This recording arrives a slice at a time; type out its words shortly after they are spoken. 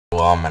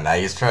Titowam and I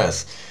use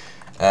Trust.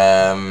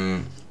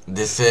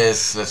 This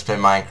is Let's Play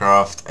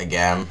Minecraft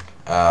again.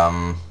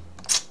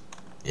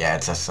 Yeah,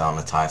 it says so on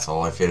the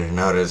title if you didn't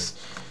notice.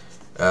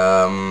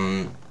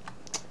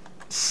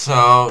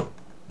 So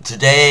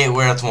today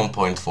we're at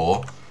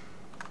 1.4,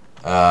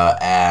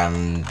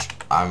 and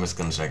I'm just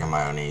gonna check on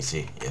my own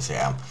easy. Yes, I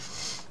am.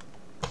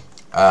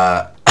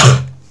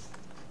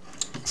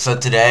 So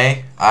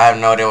today I have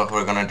no idea what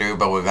we're gonna do,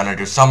 but we're gonna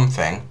do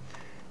something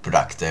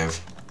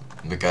productive,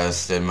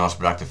 because the most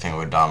productive thing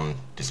we've done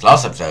this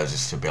last episode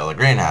is to build a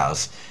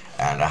greenhouse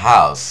and a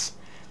house,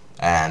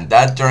 and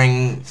that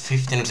during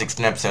 15 or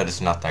 16 episodes is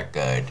not that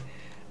good.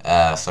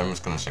 So I'm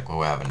just gonna check what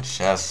we have in the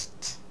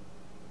chest,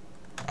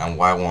 and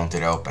why won't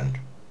it open?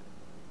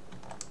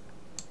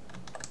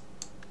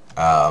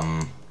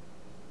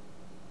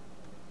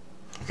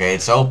 Okay,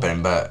 it's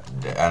open, but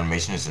the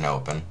animation isn't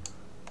open.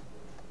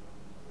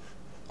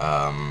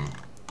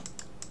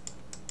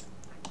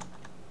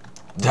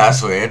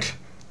 That's weird.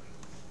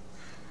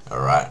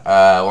 Alright,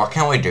 what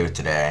can we do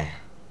today?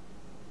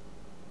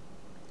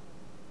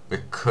 We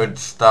could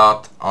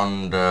start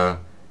on the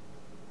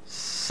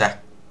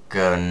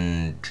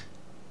second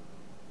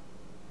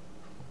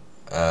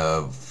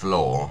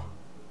floor.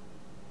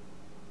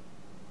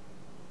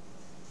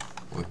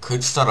 We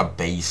could start a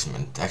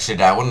basement. Actually,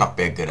 that would not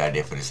be a good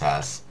idea for this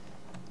house.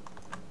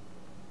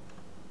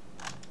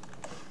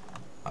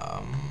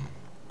 Let's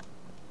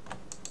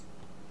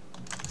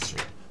see.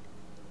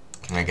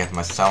 Can I get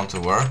my sound to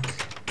work?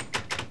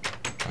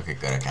 Okay,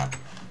 good, I can.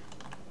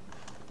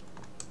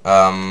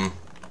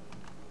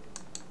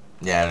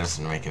 Yeah, it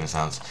doesn't make any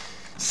sense.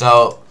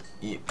 So,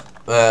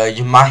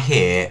 you might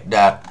hear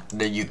that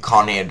you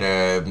can't hear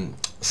the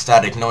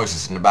static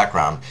noises in the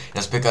background.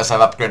 That's because I've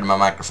upgraded my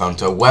microphone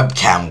to a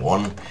webcam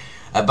one.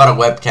 I bought a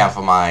webcam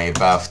for my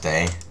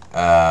birthday,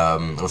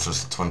 which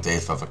was the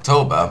 28th of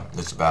October.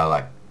 It's about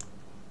like,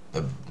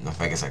 I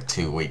think it's like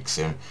 2 weeks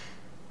soon.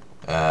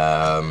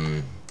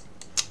 And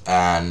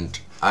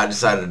I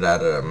decided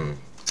that,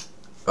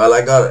 well,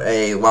 I got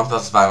a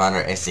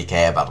 1500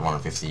 SEK, about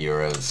 150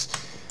 euros,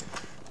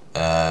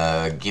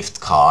 gift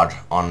card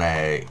on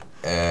a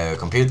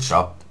computer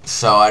shop.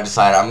 So I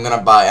decided I'm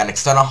gonna buy an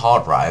external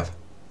hard drive.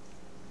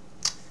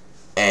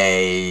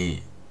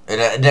 Then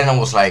it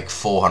was like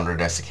 400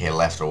 SEK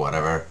left or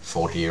whatever,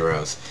 40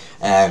 euros.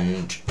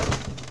 And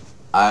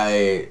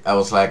I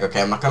was like,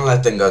 okay, I'm not gonna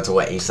let them go to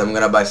waste. I'm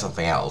gonna buy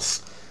something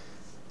else.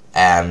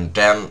 And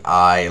then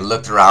I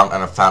looked around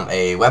and I found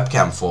a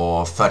webcam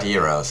for 30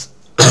 euros.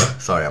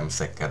 Sorry, I'm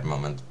sick at the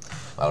moment.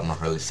 Well, I'm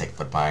not really sick,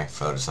 but my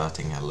throat is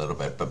hurting a little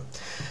bit, but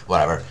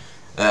whatever.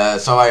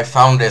 So I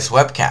found this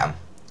webcam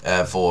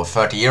for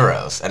 30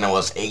 euros, and it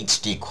was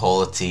HD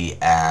quality,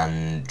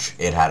 and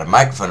it had a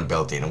microphone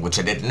built in, which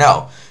I didn't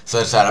know. So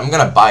I said, I'm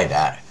gonna buy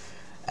that,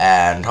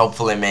 and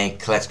hopefully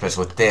make Let's Plays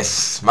with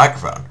this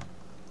microphone.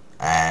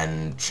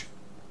 And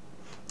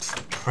it's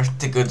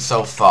pretty good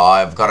so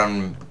far. I've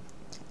gotten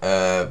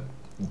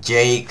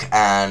Jake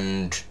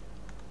and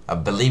I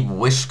believe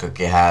Wish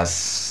Cookie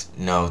has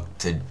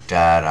noted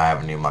that I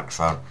have a new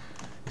microphone.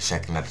 Just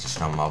checking that there's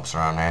no mobs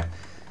around here.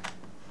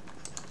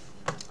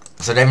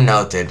 So they've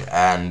noted,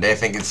 and they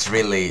think it's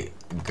really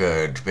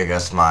good,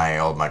 because my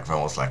old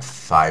microphone was like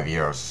 5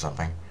 euros or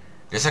something.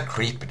 There's a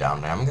creeper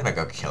down there. I'm gonna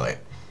go kill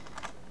it.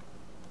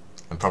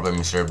 And probably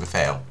miserably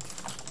fail.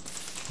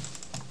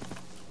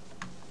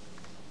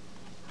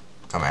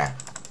 Come here.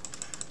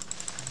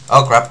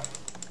 Oh crap.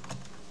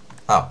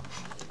 Oh,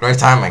 great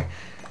timing.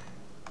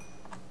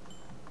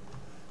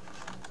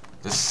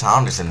 The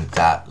sound isn't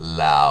that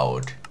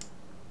loud.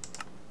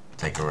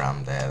 Take a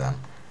around there then.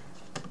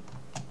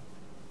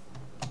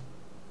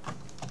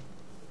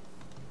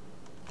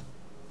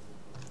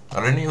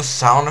 Are there new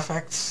sound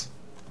effects?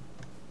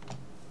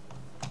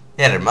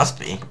 Yeah, there must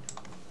be.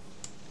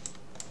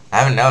 I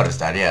haven't noticed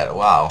that yet.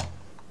 Wow.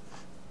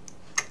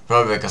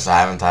 Probably because I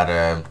haven't had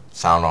a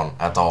sound on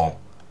at all.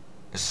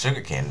 There's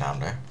sugarcane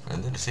down there. I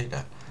didn't see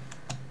that.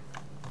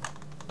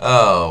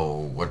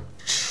 Oh, what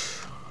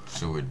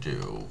should we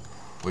do?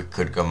 We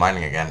could go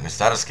mining again. Is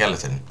that a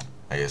skeleton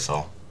I just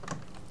saw?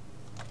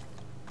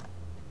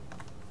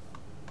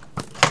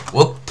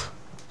 Whoop!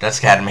 That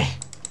scared me.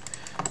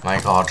 My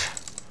god.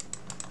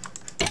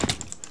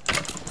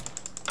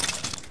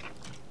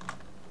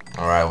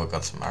 Alright, we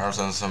got some arrows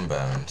and some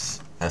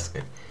bones. That's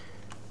good.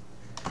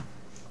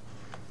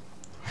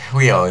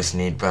 We always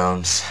need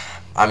bones.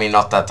 I mean,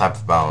 not that type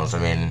of bones. I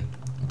mean,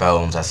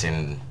 bones as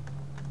in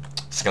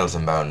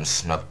skeleton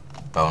bones, not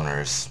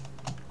boners.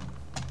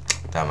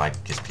 That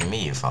might just be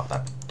me who thought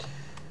that.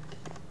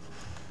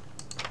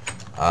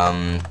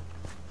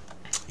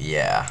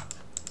 Yeah.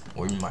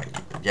 We might,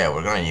 yeah,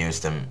 we're gonna use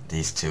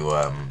these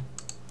to,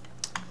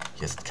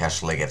 just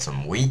casually get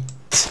some wheat.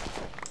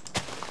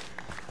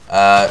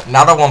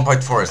 Now that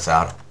 1.4 is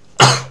out,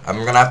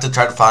 I'm gonna have to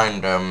try to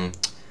find,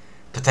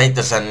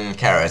 potatoes and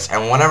carrots,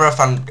 and whenever I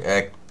find,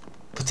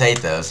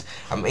 potatoes,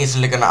 I'm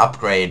easily gonna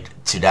upgrade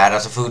to that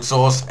as a food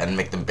source and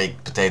make them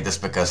big potatoes,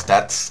 because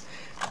that's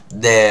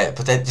the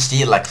potatoes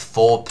yield like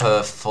 4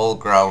 per full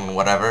grown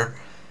whatever,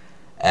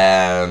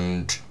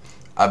 and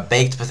a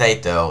baked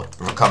potato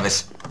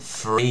recovers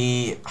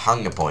 3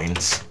 hunger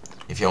points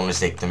if you only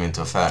stick them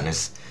into a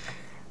furnace,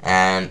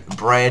 and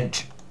bread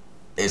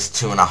is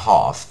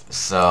 2.5,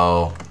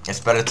 so it's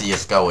better to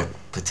just go with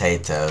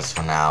potatoes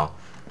for now.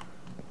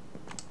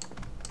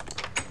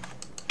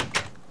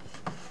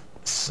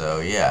 So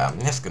yeah, I'm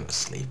just gonna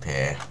sleep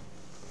here.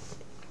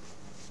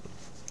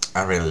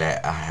 I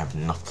have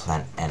not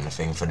planned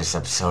anything for this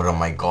episode. Oh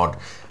my god,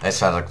 I just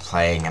felt like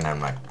playing and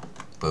I'm like,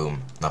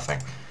 boom, nothing.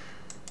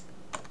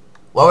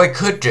 What we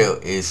could do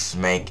is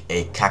make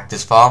a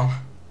cactus farm.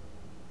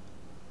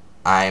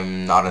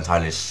 I'm not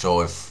entirely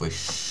sure if we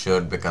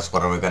should, because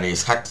what are we gonna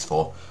use cactus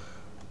for?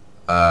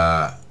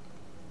 And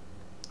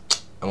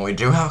we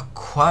do have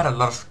quite a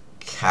lot of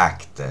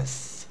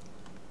cactus.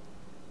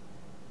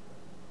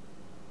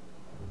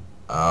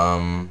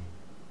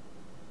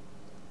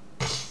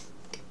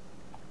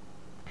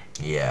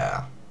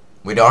 Yeah.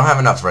 We don't have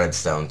enough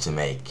redstone to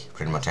make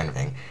pretty much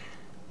anything.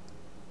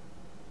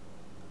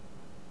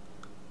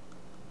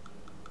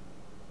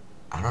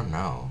 I don't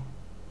know.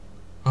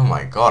 Oh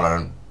my god, I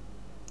don't...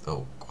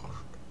 Oh god.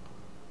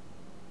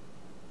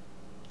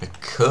 We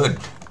could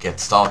get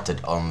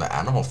started on the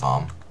animal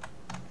farm.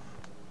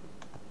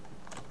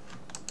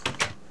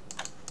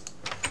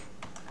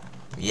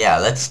 Yeah,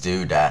 let's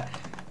do that.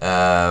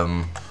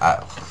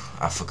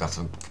 I forgot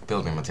some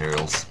building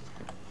materials.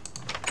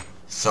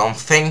 So I'm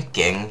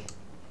thinking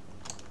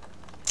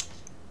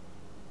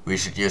we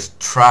should use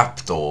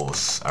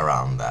trapdoors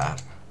around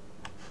that.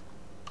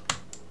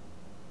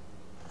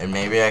 And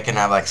maybe I can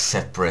have like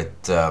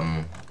separate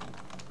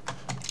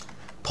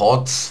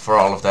pods for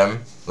all of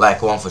them.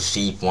 Like one for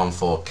sheep, one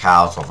for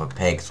cows, one for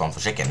pigs, one for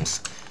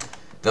chickens.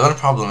 The only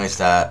problem is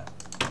that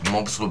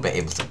mobs will be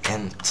able to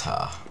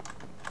enter.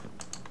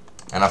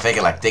 And I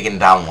figure like digging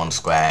down one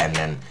square and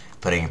then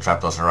putting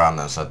trapdoors around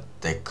them so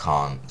they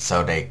can't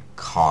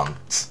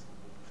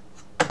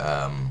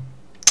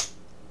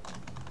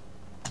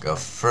go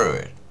through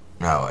it.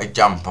 No, I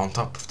jump on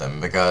top of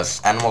them,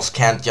 because animals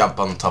can't jump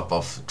on top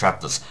of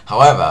trapdoors.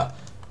 However,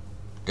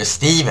 the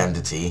Steve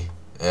entity,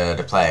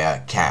 the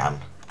player, can.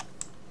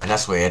 And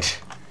that's weird.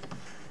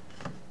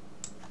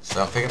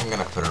 So I think I'm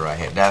gonna put it right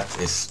here. That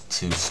is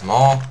too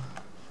small.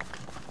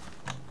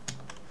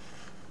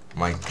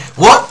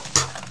 What?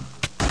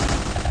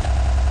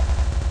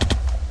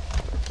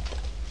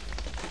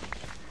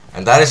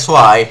 And that is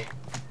why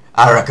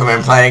I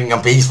recommend playing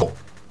on peaceful.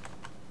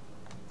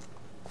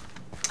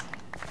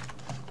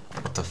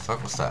 What the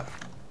fuck was that?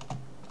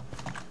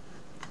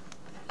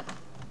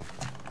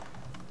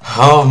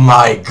 Oh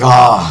my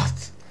god!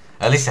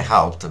 At least it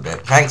helped a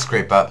bit. Thanks,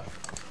 Creeper.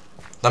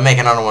 Don't make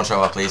another one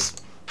show up, please.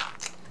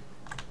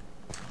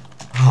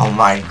 Oh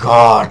my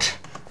god!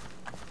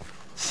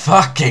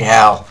 Fucking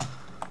hell!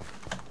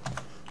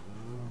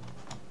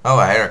 Oh,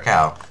 I hear a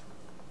cow.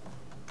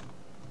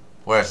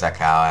 Where's that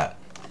cow at?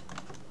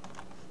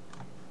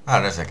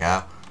 Oh, there's a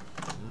cow.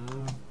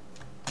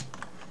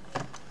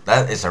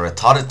 That is a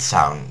retarded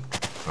sound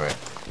for it.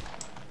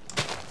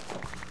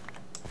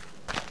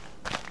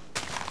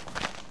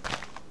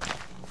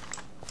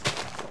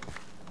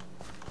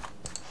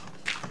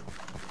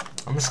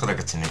 I'm just gonna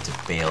continue to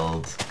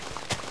build.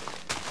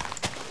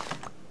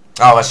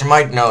 Oh, as you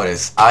might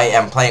notice, I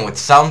am playing with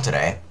sound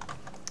today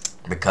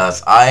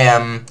because I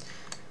am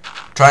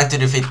trying to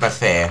defeat my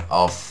fear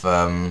of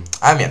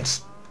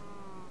ambience.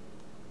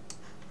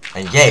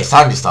 And yay,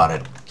 sound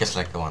started, just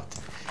like I want.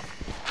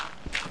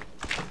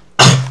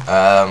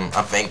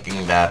 I'm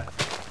thinking that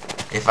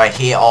if I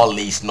hear all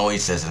these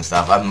noises and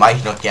stuff, I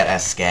might not get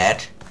as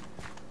scared.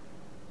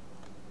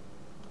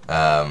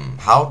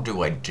 How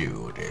do I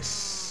do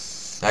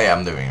this? Oh yeah,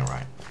 I'm doing it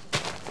right.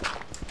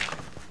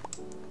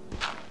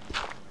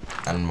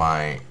 And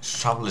my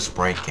shovel is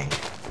breaking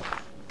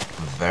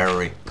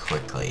very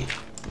quickly.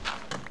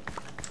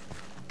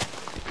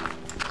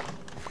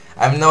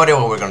 I have no idea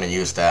what we're gonna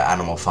use the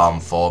animal farm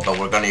for, but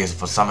we're gonna use it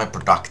for something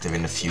productive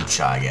in the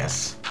future, I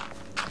guess.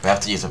 We have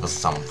to use it for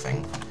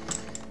something.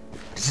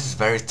 This is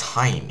very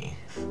tiny.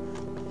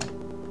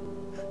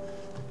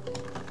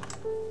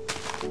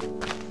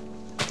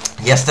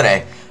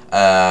 Yesterday,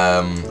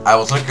 I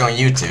was looking on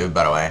YouTube,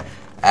 by the way,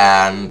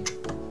 and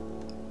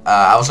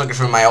I was looking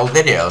through my old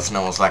videos, and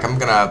I was like, I'm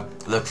gonna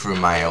look through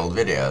my old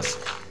videos.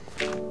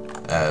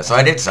 So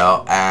I did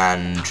so,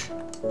 and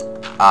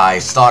I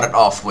started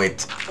off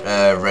with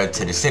Road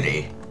to the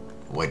City,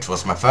 which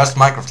was my first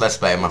Minecraft Let's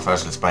Play, my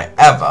first Let's Play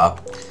ever.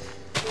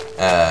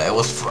 It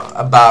was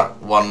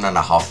about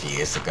 1.5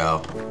 years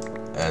ago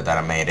that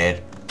I made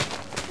it,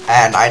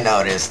 and I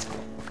noticed,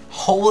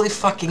 holy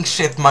fucking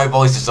shit, my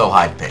voice is so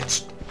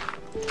high-pitched.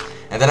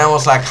 And then I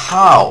was like,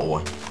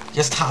 how?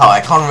 Just how?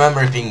 I can't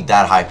remember it being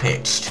that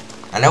high-pitched.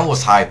 I know it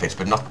was high-pitched,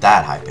 but not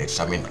that high-pitched.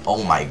 I mean,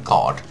 oh my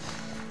god.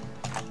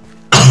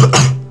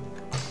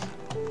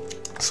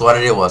 So what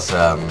I did was,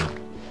 I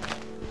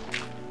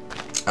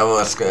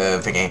was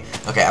thinking,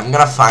 okay, I'm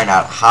gonna find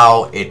out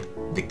how it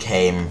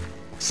became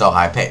so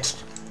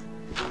high-pitched.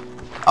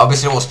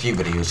 Obviously it was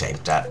puberty who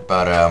changed that,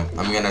 but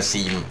I'm gonna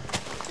see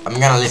I'm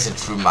gonna listen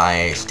through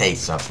my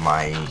states of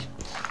my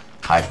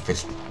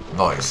high-pitched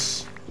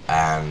voice,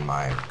 and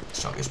my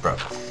song is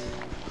broke.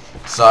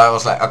 So I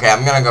was like, okay,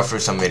 I'm gonna go through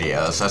some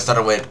videos. So I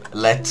started with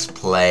let's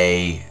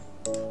play.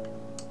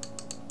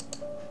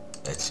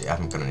 Let's see,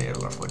 I'm gonna need a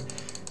lot of wood.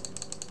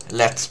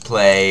 Let's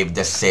play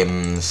The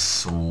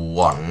Sims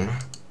 1.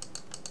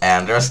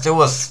 And there still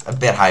was a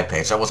bit high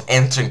pitched. I was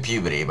entering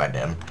puberty by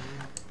then.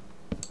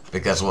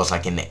 Because it was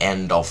like in the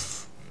end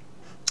of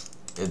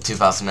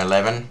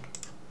 2011.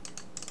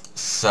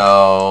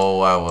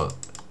 So I will.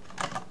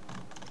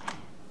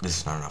 This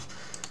is not enough.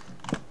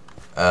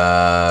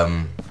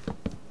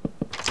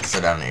 So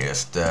then I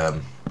just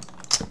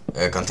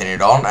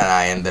continued on, and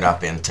I ended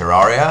up in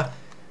Terraria.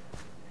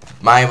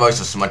 My voice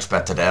was much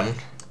better then.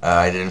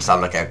 I didn't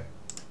sound like a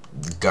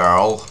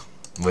girl,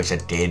 which I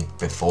did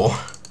before.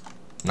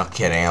 Not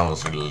kidding, I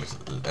was really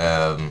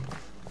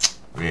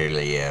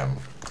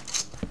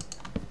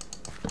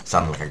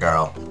sounded like a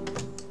girl.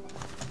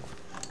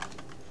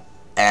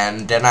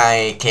 And then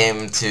I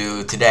came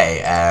to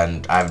today,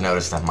 and I've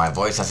noticed that my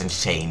voice hasn't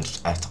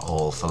changed at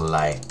all for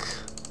like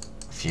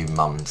a few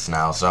months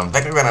now. So I'm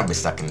thinking I'm gonna be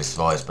stuck in this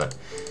voice, but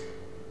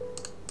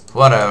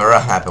whatever,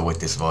 I'm happy with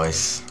this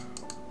voice.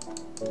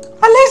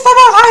 At least I'm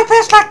not high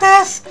pitched like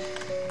this!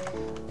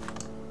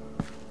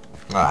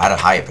 No, I had a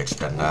higher pitch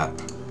than that.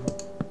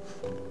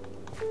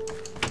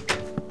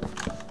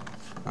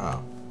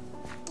 Oh.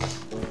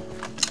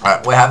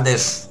 Alright, we have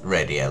this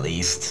ready at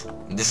least.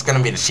 This is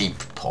gonna be the sheep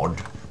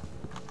pod.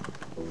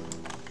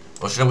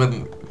 Or should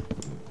we...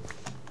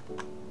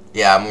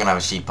 Yeah, I'm gonna have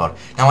a sheep pod.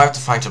 Now I have to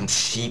find some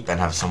sheep and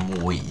have some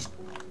wheat.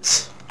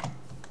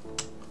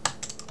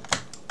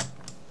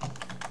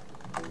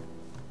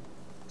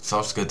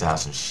 Sounds good to have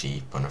some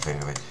sheep on the thing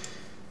of it.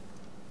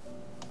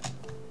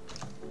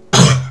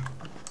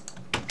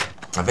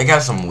 I think I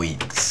have some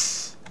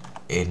wheat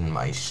in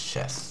my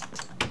chest.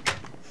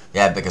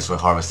 Yeah, because we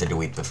harvested the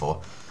wheat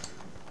before.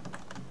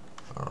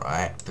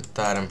 Alright, put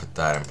that in, put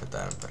that in, put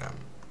that in, put that in.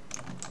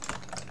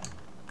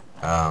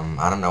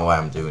 I don't know why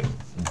I'm doing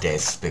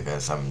this,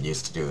 because I'm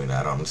used to doing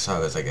that on the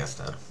servers. I guess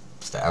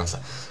that's the answer.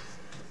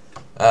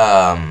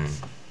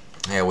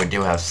 Yeah, we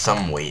do have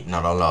some wheat,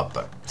 not a lot,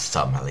 but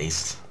some at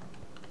least.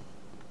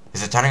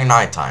 Is it turning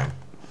nighttime?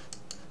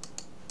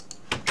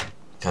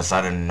 Because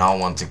I do not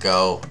want to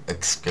go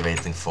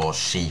excavating for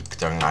sheep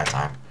during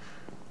nighttime.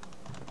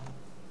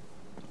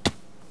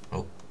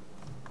 Oh.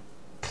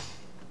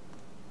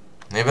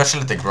 Maybe I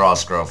should let the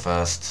grass grow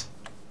first.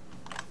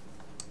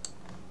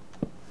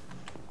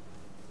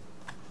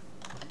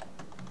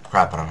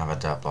 Crap, I don't have a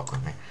dirt block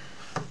with me.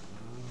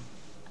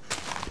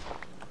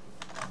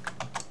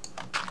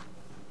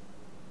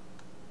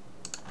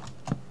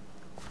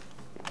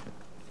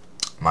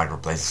 Might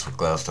replace this with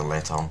glowstone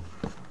later on.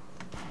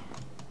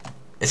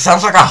 It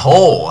sounds like a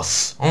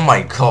horse! Oh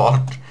my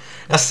god.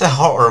 That's a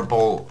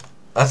horrible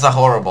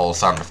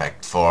sound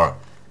effect for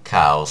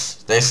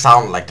cows. They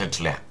sound like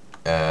literally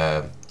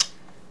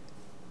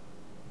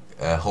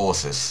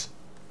horses.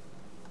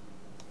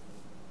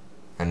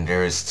 And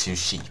there is 2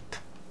 sheep.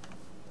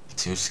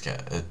 Two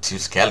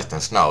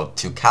skeletons, no,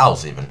 2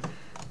 cows even.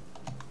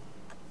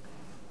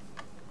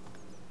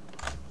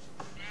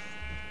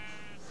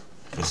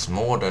 There's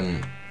more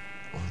than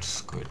one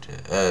squid.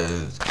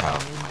 Cow.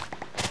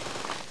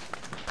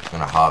 I'm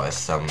gonna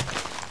harvest some.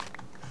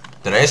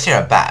 Did I just hear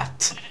a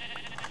bat?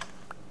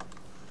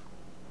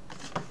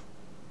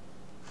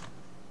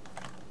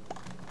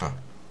 Huh.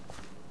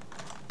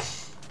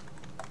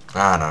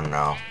 I don't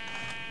know.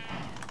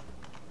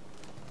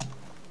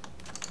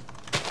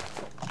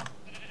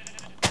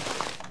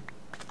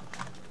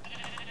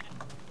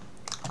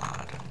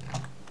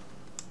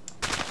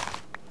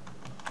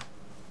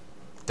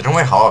 Didn't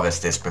we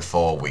harvest this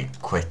before we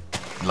quit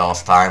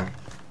last time?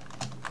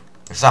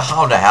 So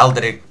how the hell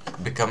did it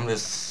become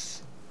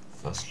this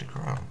firstly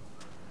grown?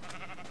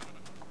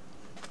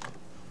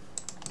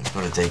 It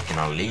would have taken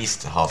at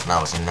least half an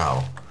hour, so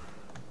no.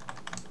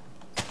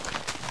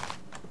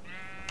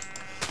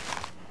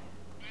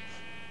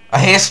 I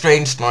hear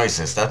strange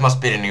noises. That must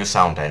be the new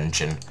sound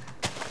engine.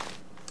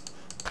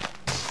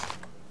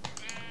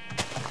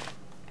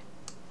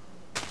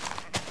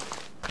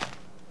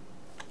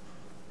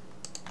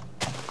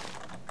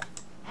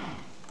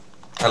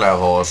 Hello,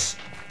 horse.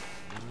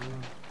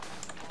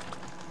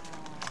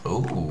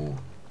 Ooh.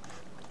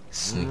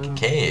 Sneaky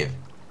cave.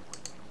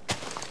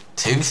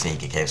 2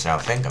 sneaky caves now I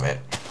think of it.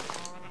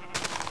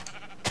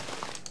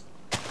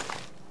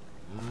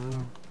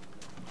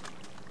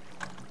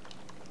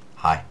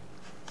 Hi.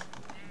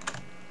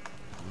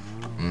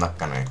 I'm not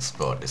gonna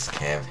explore this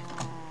cave.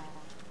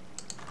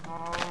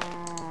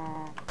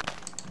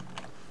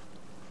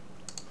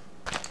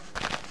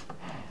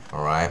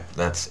 Alright,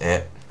 that's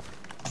it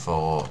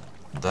for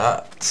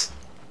that.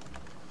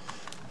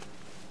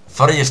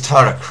 Thought I just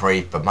heard a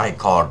creeper, my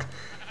god.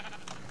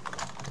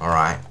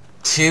 Alright.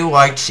 2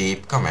 white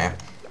sheep, come here.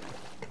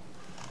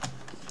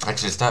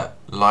 Actually, is that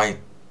light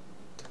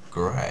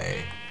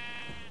grey?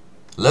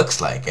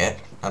 Looks like it.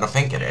 I don't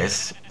think it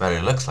is, but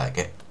it looks like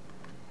it.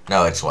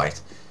 No, it's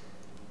white.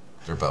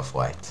 They're both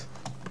white.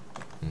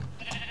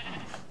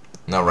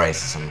 No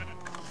racism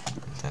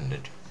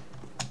intended.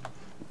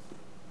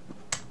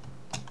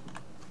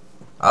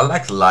 I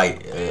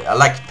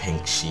like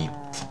pink sheep.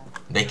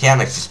 They can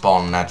actually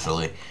spawn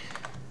naturally.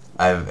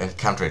 I've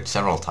encountered it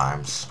several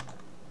times.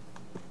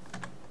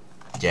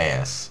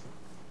 Yes.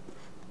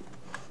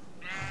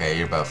 Okay,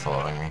 you're both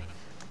following me.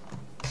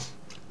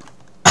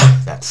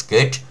 That's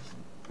good.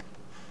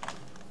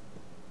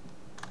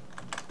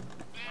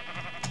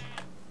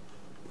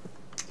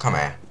 Come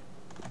here.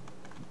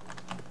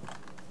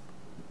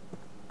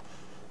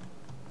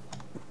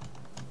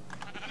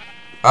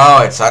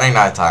 Oh, it's starting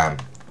night time.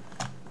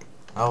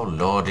 Oh,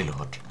 lordy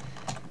lord.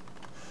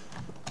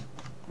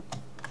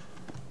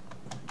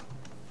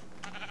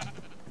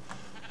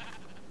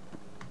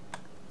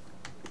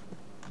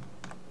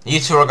 You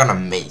two are gonna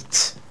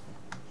meet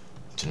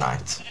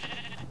tonight.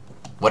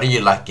 Whether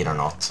you like it or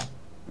not.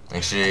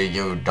 Make sure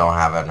you don't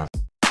have an